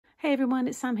Hey everyone,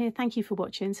 it's Sam here. Thank you for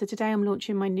watching. So today I'm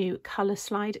launching my new colour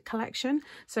slide collection.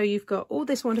 So you've got all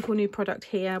this wonderful new product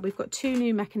here. We've got 2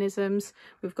 new mechanisms.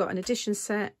 We've got an edition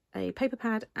set, a paper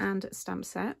pad and stamp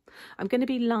set. I'm going to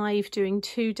be live doing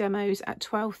 2 demos at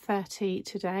 12:30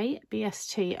 today,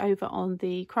 BST, over on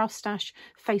the Craft Stash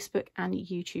Facebook and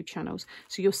YouTube channels.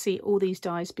 So you'll see all these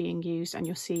dies being used and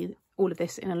you'll see all of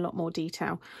this in a lot more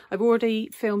detail. I've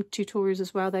already filmed tutorials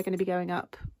as well. They're going to be going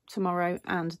up tomorrow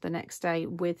and the next day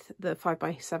with the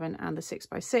 5x7 and the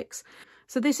 6x6.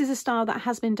 So this is a style that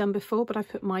has been done before, but I've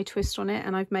put my twist on it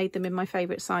and I've made them in my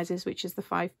favourite sizes, which is the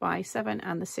 5x7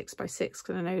 and the 6x6,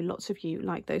 because I know lots of you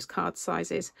like those card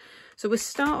sizes. So we'll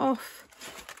start off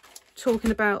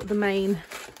talking about the main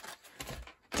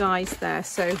dies there.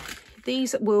 So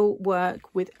these will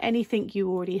work with anything you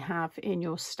already have in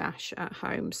your stash at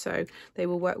home. So they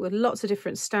will work with lots of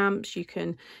different stamps. You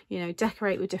can,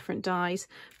 decorate with different dies.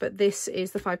 But this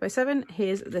is the 5x7.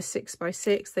 Here's the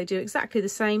 6x6. They do exactly the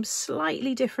same,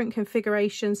 slightly different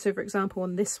configurations. So for example,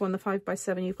 on this one, the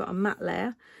 5x7, you've got a matte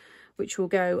layer, which will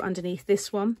go underneath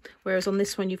this one. Whereas on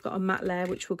this one, you've got a matte layer,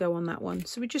 which will go on that one.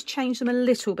 So we just change them a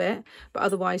little bit, but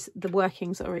otherwise the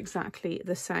workings are exactly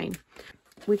the same.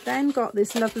 We've then got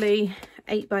this lovely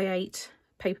 8x8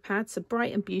 paper pad, so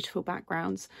bright and beautiful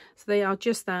backgrounds. So they are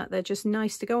just that, they're just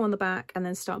nice to go on the back and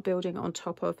then start building on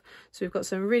top of. So we've got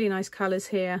some really nice colours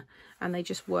here and they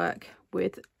just work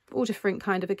with all different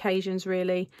kind of occasions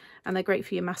really. And they're great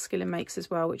for your masculine makes as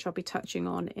well, which I'll be touching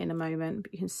on in a moment.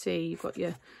 But you can see you've got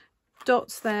your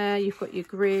dots there, you've got your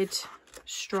grid,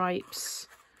 stripes,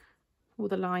 all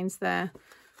the lines there.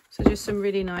 So just some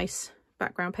really nice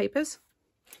background papers.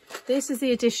 This is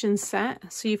the edition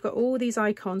set, so you've got all these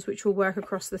icons which will work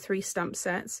across the 3 stamp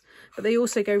sets, but they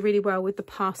also go really well with the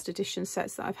past edition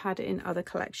sets that I've had in other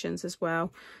collections as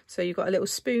well. So you've got a little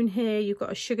spoon here, you've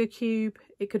got a sugar cube,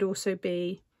 it could also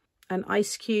be an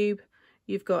ice cube,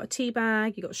 you've got a tea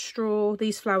bag, you've got straw.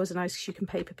 These flowers are nice because you can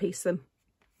paper piece them.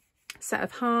 Set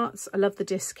of hearts, I love the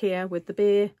disc here with the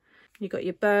beer. You've got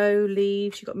your bow,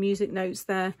 leaves, you've got music notes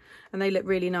there, and they look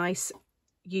really nice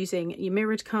using your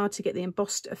mirrored card to get the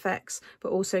embossed effects, but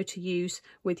also to use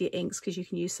with your inks because you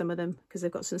can use some of them because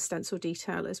they've got some stencil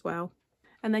detail as well.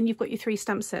 And then you've got your 3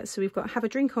 stamp sets. So we've got Have a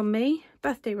Drink on Me,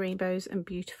 Birthday Rainbows and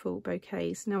Beautiful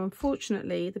Bouquets. Now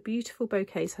unfortunately the Beautiful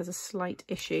Bouquets has a slight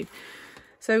issue.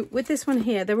 So with this one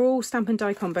here, they're all stamp and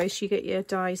die combos, so you get your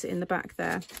dies in the back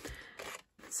there.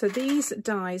 So these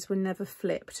dies were never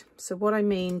flipped. So what I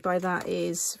mean by that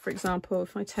is, for example,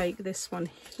 if I take this one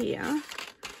here,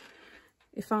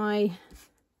 if I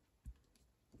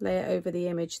lay it over the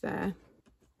image there,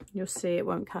 you'll see it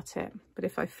won't cut it. But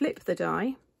if I flip the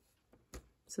die,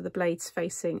 so the blade's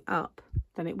facing up,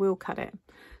 then it will cut it.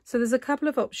 So there's a couple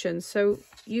of options. So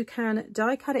you can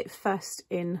die cut it first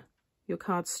in your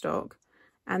cardstock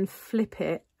and flip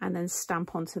it and then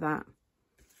stamp onto that.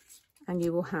 And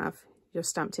you will have your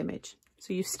stamped image.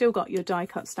 So you've still got your die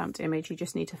cut stamped image, you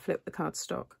just need to flip the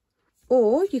cardstock.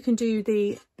 Or you can do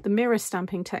the mirror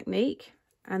stamping technique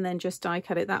and then just die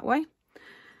cut it that way.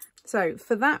 So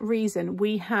for that reason,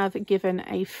 we have given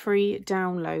a free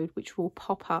download, which will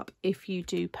pop up if you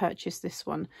do purchase this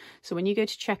one. So when you go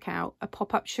to checkout, a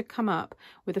pop-up should come up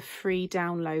with a free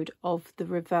download of the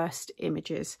reversed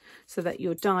images so that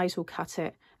your dies will cut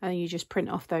it and you just print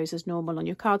off those as normal on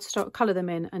your cardstock, colour them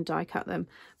in and die cut them.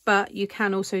 But you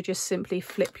can also just simply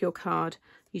flip your card.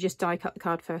 You just die cut the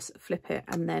card first, flip it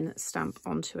and then stamp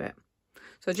onto it.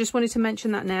 So I just wanted to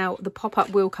mention that now. The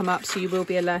pop-up will come up, so you will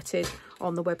be alerted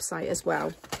on the website as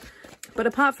well. But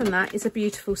apart from that, it's a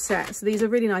beautiful set. So these are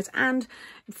really nice. And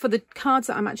for the cards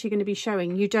that I'm actually going to be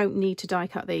showing, you don't need to die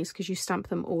cut these because you stamp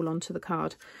them all onto the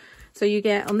card. So you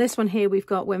get, on this one here, we've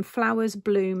got When Flowers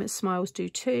Bloom, Smiles Do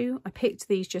Too. I picked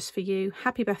these just for you.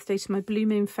 Happy birthday to my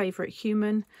blooming favourite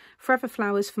human. Forever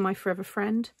Flowers for my forever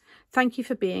friend. Thank you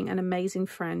for being an amazing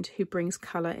friend who brings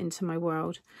colour into my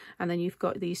world. And then you've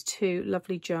got these 2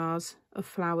 lovely jars of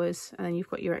flowers. And then you've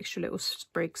got your extra little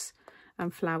sprigs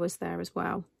and flowers there as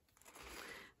well.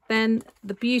 Then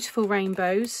the beautiful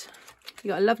rainbows.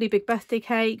 You've got a lovely big birthday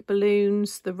cake,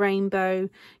 balloons, the rainbow.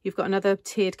 You've got another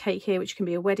tiered cake here, which can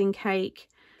be a wedding cake.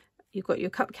 You've got your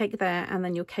cupcake there and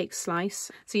then your cake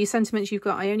slice. So your sentiments you've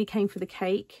got, I only came for the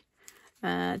cake.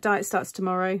 Diet starts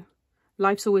tomorrow.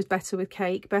 Life's always better with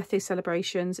cake. Birthday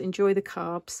celebrations. Enjoy the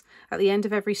carbs. At the end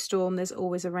of every storm, there's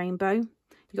always a rainbow.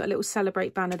 You've got a little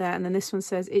celebrate banner there. And then this one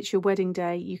says, it's your wedding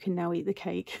day. You can now eat the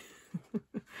cake.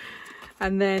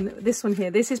 And then this one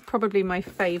here, this is probably my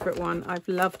favourite one. I've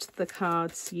loved the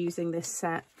cards using this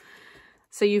set.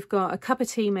 So you've got a cup of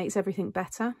tea makes everything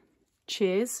better.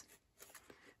 Cheers.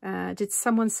 Did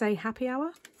someone say happy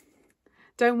hour?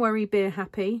 Don't worry, beer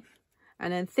happy.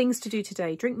 And then things to do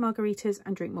today, drink margaritas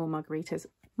and drink more margaritas.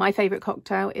 My favourite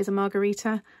cocktail is a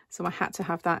margarita, so I had to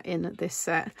have that in this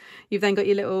set. You've then got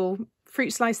your little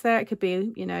fruit slice there. It could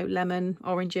be, you know, lemon,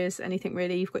 oranges, anything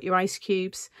really. You've got your ice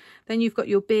cubes. Then you've got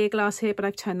your beer glass here, but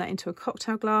I've turned that into a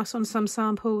cocktail glass on some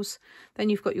samples. Then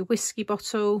you've got your whiskey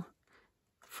bottle,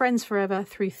 Friends Forever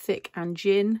through thick and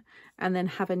gin, and then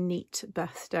Have a Neat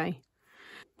Birthday.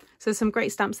 So some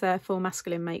great stamps there for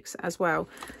masculine makes as well.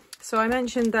 So I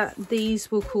mentioned that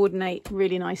these will coordinate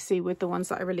really nicely with the ones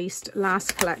that I released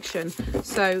last collection.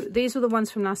 So these were the ones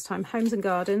from last time: Homes and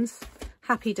Gardens,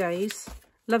 Happy Days,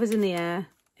 Love is in the Air,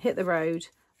 Hit the Road,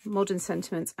 Modern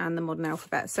Sentiments, and the Modern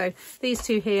Alphabet. So these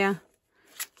two here,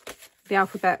 the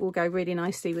alphabet will go really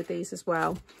nicely with these as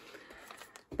well.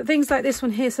 But things like this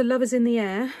one here, so Love is in the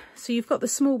Air. So you've got the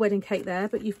small wedding cake there,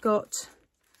 but you've got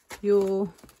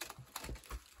your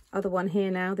other one here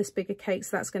now, this bigger cake,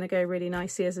 so that's going to go really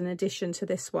nicely as an addition to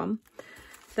this one.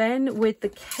 Then with the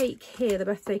cake here, the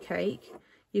birthday cake,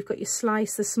 you've got your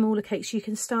slice, the smaller cakes. You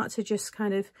can start to just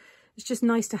kind of, it's just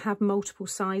nice to have multiple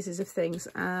sizes of things.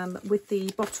 With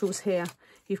the bottles here,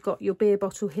 you've got your beer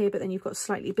bottle here, but then you've got a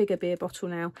slightly bigger beer bottle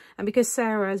now. And because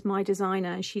Sarah is my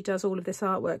designer and she does all of this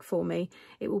artwork for me,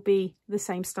 it will be the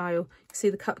same style. You see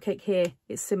the cupcake here,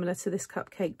 it's similar to this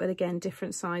cupcake, but again,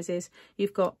 different sizes.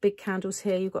 You've got big candles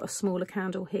here, you've got a smaller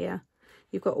candle here.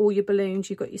 You've got all your balloons,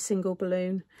 you've got your single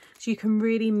balloon. So you can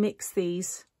really mix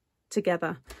these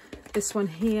together. This one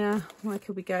here, where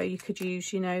could we go? You could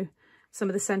use, you know, some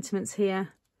of the sentiments here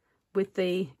with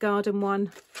the garden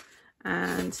one,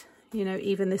 and you know,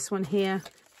 even this one here,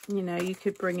 you know, you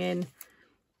could bring in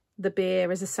the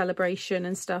beer as a celebration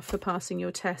and stuff for passing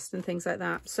your test and things like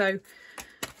that. So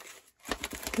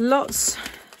lots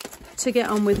to get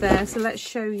on with there. So let's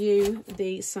show you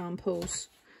the samples.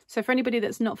 So for anybody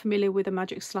that's not familiar with a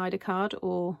magic slider card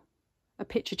or a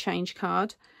picture change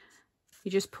card,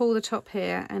 you just pull the top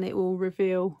here and it will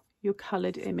reveal your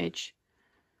coloured image.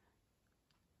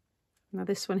 Now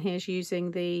this one here is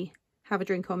using the Have a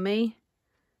Drink on Me,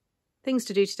 Things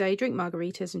to Do Today, Drink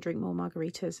Margaritas and Drink More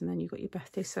Margaritas, and then you've got your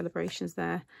birthday celebrations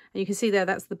there. And you can see there,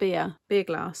 that's the beer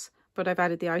glass, but I've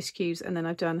added the ice cubes and then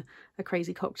I've done a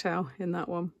crazy cocktail in that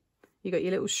one. You got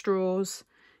your little straws,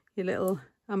 your little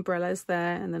umbrellas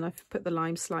there, and then I've put the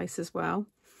lime slice as well.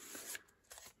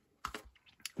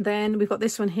 Then we've got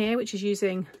this one here, which is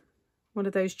using one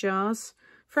of those jars.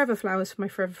 Forever Flowers for My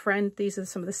Forever Friend. These are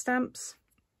some of the stamps.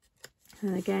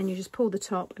 And again, you just pull the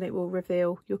top and it will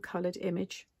reveal your coloured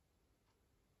image.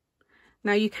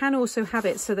 Now you can also have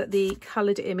it so that the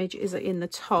coloured image is in the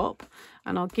top.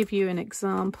 And I'll give you an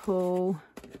example,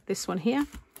 this one here.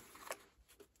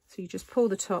 So you just pull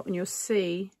the top and you'll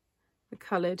see the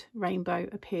coloured rainbow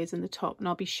appears in the top. And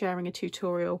I'll be sharing a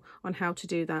tutorial on how to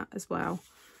do that as well.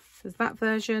 There's that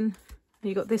version. And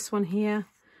you've got this one here.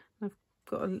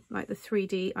 Got like the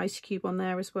 3D ice cube on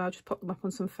there as well. Just pop them up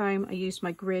on some foam. I used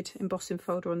my grid embossing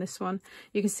folder on this one.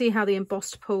 You can see how the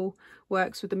embossed pull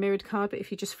works with the mirrored card, but if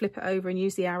you just flip it over and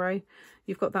use the arrow,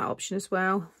 you've got that option as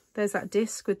well. There's that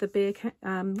disc with the beer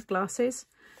glasses,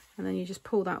 and then you just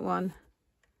pull that one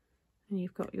and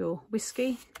you've got your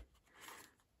whiskey.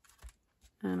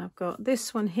 And I've got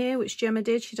this one here, which Gemma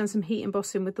did. She's done some heat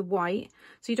embossing with the white,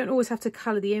 so you don't always have to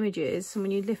colour the images. And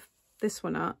when you lift this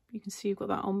one up, you can see you've got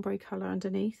that ombre colour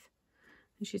underneath,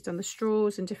 and she's done the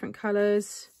straws in different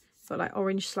colours. You've got like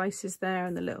orange slices there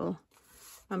and the little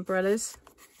umbrellas.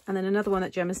 And then another one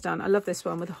that Gemma's done, I love this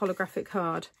one, with a holographic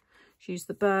card. She used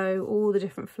the bow, all the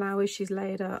different flowers she's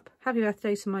layered up. Happy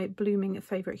birthday to my blooming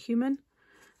favourite human.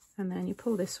 And then you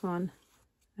pull this one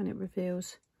and it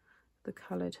reveals the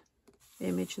coloured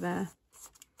image there.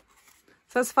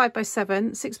 So that's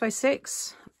 5x7,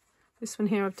 6x6. This one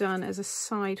here I've done as a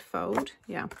side fold,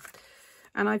 yeah.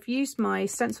 And I've used my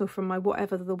stencil from my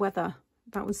Whatever the Weather.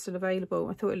 That one's still available.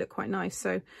 I thought it looked quite nice.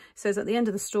 So it says at the end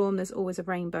of the storm, there's always a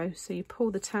rainbow. So you pull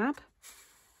the tab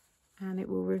and it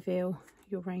will reveal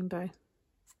your rainbow.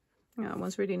 Yeah, that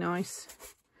one's really nice.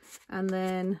 And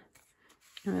then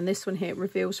this one here, it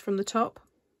reveals from the top.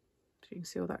 So you can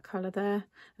see all that colour there.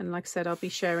 And like I said, I'll be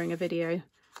sharing a video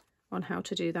on how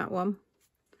to do that one.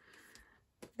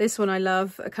 This one I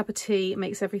love, a cup of tea, it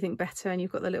makes everything better. And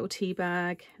you've got the little tea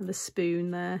bag and the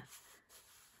spoon there.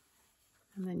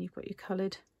 And then you've got your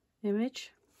coloured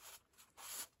image.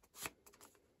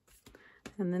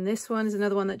 And then this one is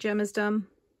another one that Gemma's done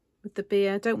with the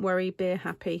beer. Don't worry, beer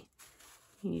happy.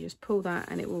 And you just pull that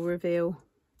and it will reveal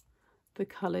the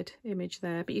coloured image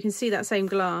there. But you can see that same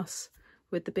glass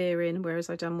with the beer in, whereas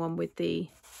I've done one with the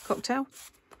cocktail.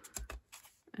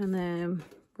 And then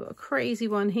got a crazy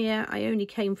one here. I only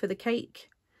came for the cake.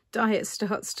 diet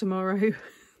starts tomorrow.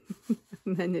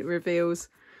 And then it reveals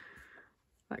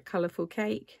that colourful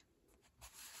cake.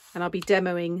 And I'll be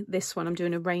demoing this one. I'm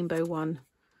doing a rainbow one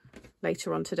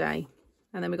later on today.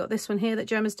 And then we've got this one here that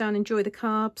Gemma's done. Enjoy the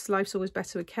carbs. Life's always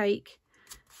better with cake.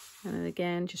 And then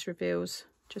again, just reveals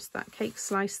just that cake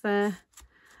slice there.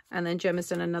 And then Gemma's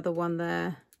done another one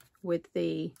there with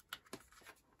the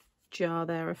jar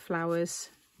there of flowers.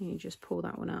 You just pull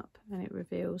that one up and it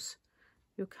reveals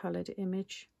your coloured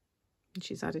image. And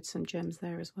she's added some gems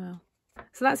there as well.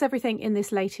 So that's everything in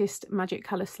this latest Magic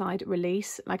Colour Slide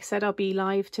release. Like I said, I'll be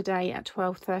live today at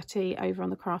 12:30 over on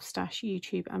the Craft Stash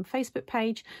YouTube and Facebook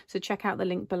page. So check out the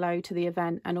link below to the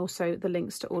event and also the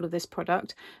links to all of this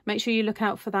product. Make sure you look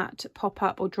out for that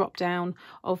pop-up or drop-down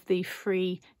of the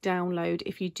free download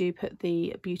if you do put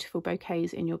the beautiful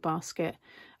bouquets in your basket.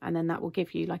 And then that will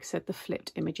give you, like I said, the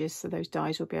flipped images, so those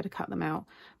dies will be able to cut them out.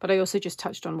 But I also just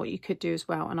touched on what you could do as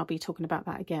well, and I'll be talking about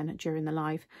that again during the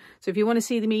live. So if you want to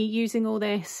see me using all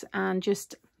this and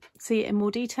just see it in more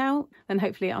detail, then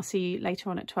hopefully I'll see you later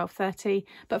on at 12:30.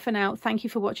 But for now, thank you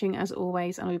for watching as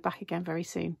always, and I'll be back again very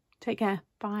soon. Take care.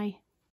 Bye.